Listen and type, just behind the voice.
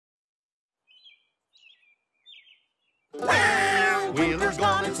Well, winter's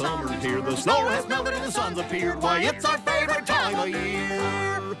gone and summer's here. The snow has melted and the sun's appeared. Why, it's our favorite time of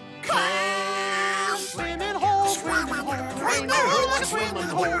year. Come, swimming hole, swimming hole. Drain the hole like a swimming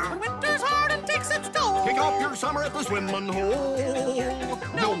hole. When winter's hard and takes its toll. Kick off your summer at the swimming hole.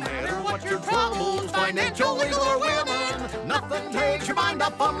 No matter what your troubles, financial, legal, or women, nothing takes your mind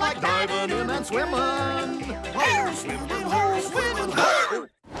off fun like diving in and swimming. Hole, swimming hole, swimming hole.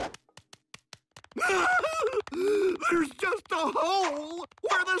 There's just a hole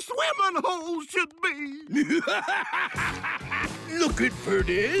where the swimming hole should be. Looking for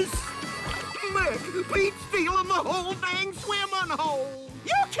this? Mick, Pete's stealing the whole dang swimming hole.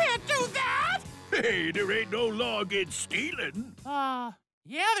 You can't do that! Hey, there ain't no law against stealing.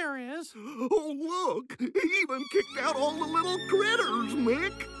 Yeah, there is. Oh, look, he even kicked out all the little critters,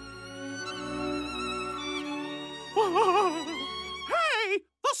 Mick. Hey,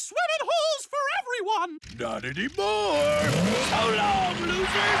 the swimming hole's for everyone! Not anymore. So long,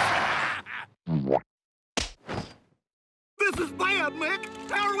 losers. This is bad, Mick.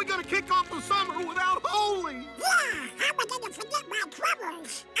 How are we going to kick off the summer without Holy? Yeah, how am I going to forget my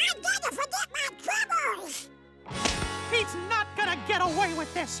troubles? I'm going to forget my troubles. Pete's not gonna get away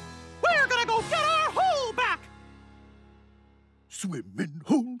with this. We're gonna go get our hole back. Swimming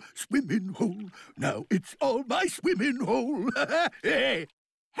hole. Now it's all my swimming hole. Hey,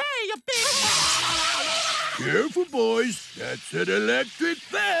 Hey, you big... careful, boys. That's an electric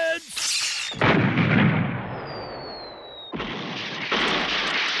fence.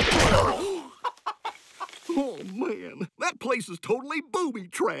 Oh, man, that place is totally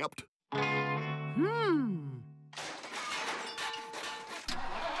booby-trapped.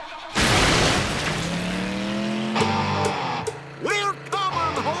 We're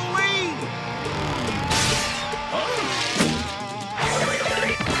coming, Holy!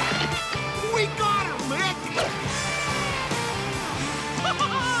 We got her, Mick!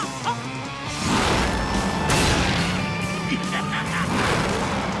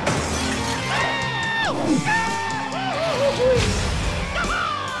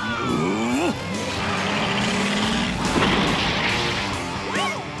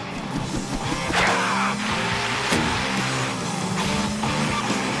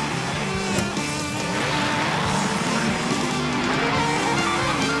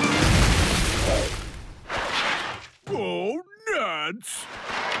 Oh, nuts.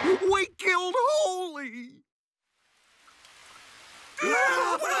 We killed Holy!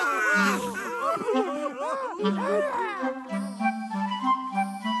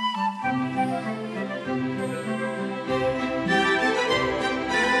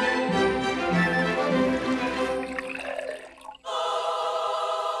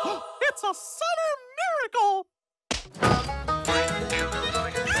 It's a summer miracle.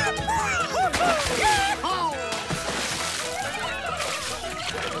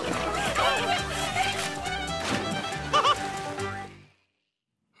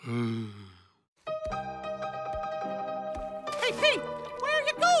 Hey, Pete, where are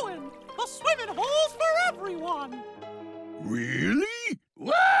you going? The swimming hole's for everyone. Really?